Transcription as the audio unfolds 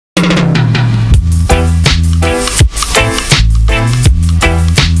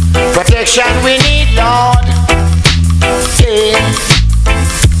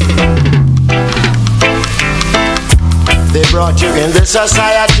in the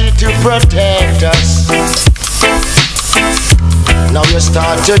society to protect us. Now you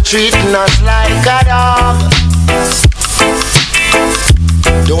start to treating us like a dog.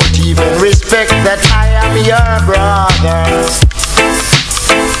 Don't even respect that I am your brother.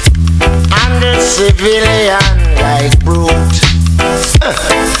 I'm the civilian like brute.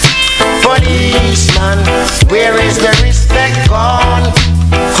 Policeman, where is the respect gone?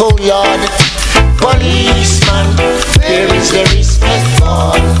 Oh Lord. Policeman, where is the respect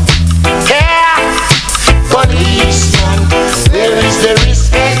gone? Yeah. Policeman, where is the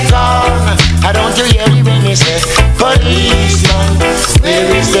respect gone? I don't you hear me when me say, policeman, where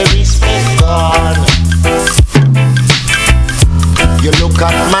is the respect gone? You look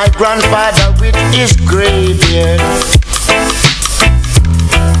at my grandfather with his gray beard.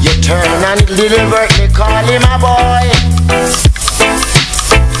 You turn and little Berkeley call him a boy.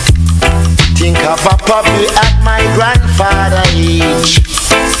 Think of a puppy at my grandfather's age.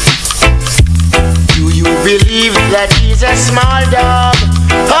 Do you believe that he's a small dog?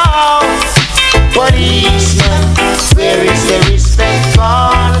 Oh, policeman, where is the respect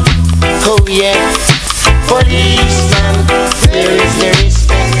gone? Oh yeah, policeman, where is the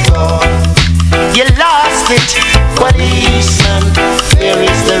respect gone? You lost it, policeman, where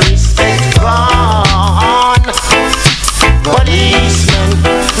is the respect gone? Policeman,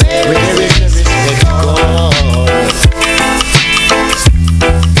 where is the respect gone?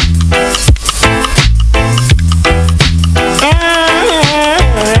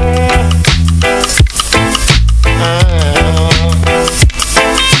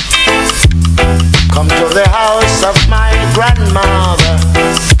 Come to the house of my grandmother,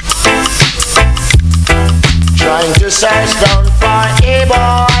 trying to search down for a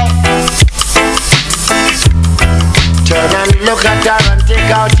boy. Turn and look at her and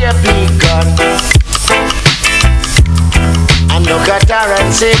take out your big gun, and look at her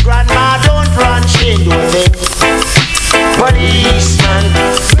and say, Grandma, don't run, she ain't doing it. Policeman,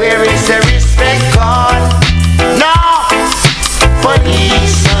 where is the respect gone? No!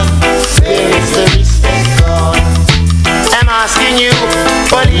 Policeman, where is the respect gone? I'm asking you,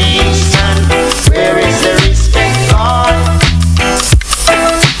 policeman, where is the respect gone?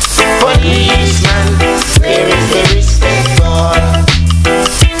 Policeman, where is the respect gone?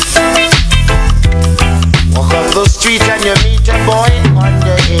 Walk up the street and you meet a boy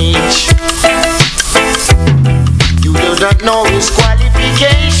underage. You do not know his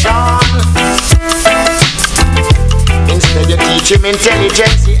qualification. Instead you teach him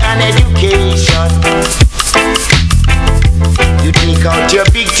intelligence and education. You take out your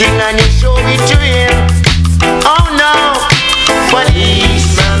big thing and you show it to him. Oh no,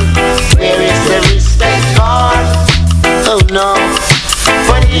 policeman, where is the respect gone? Oh no,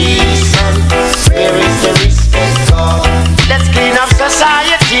 policeman, where is the respect gone? Let's clean up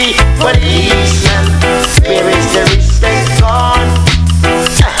society, policeman.